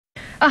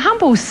A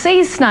humble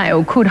sea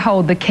snail could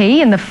hold the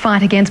key in the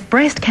fight against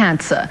breast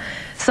cancer.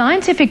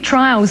 Scientific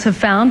trials have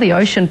found the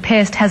ocean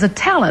pest has a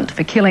talent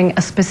for killing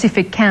a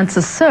specific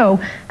cancer cell,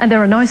 and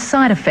there are no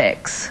side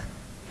effects.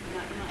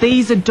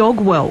 These are dog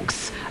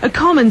whelks, a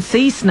common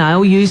sea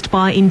snail used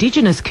by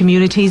Indigenous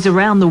communities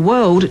around the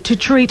world to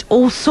treat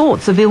all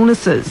sorts of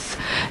illnesses.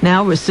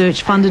 Now,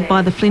 research funded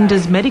by the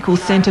Flinders Medical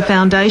Centre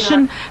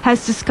Foundation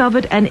has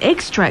discovered an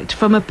extract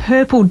from a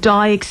purple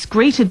dye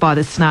excreted by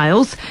the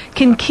snails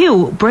can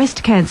kill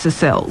breast cancer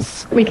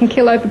cells. We can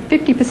kill over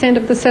 50%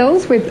 of the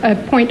cells with a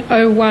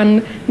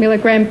 0.01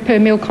 milligram per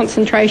mil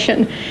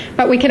concentration,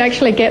 but we can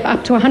actually get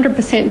up to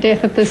 100%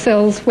 death of the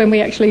cells when we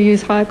actually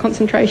use higher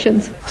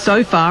concentrations.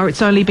 So far,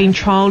 it's only been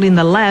trialled in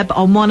the lab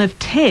on one of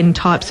 10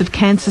 types of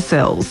cancer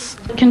cells.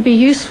 It can be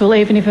useful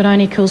even if it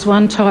only kills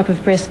one type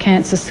of breast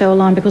cancer cell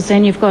line, because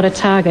then you've got a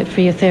target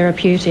for your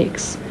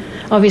therapeutics.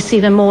 Obviously,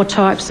 the more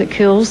types it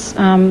kills,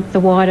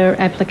 the wider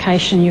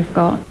application you've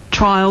got.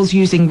 Trials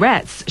using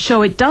rats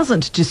show it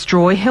doesn't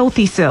destroy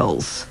healthy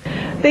cells.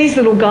 These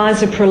little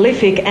guys are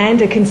prolific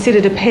and are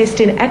considered a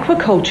pest in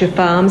aquaculture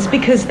farms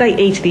because they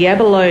eat the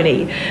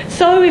abalone.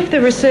 So if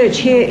the research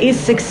here is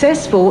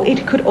successful,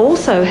 it could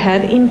also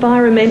have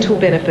environmental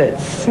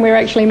benefits. We're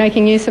actually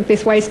making use of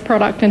this waste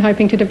product and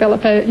hoping to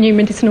develop a new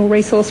medicinal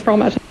resource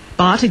from it.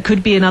 But it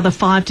could be another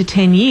 5 to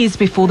 10 years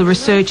before the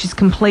research is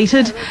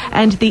completed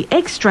and the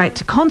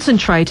extract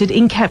concentrated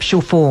in capsule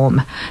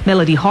form.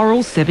 Melody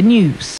Horrell, 7 News.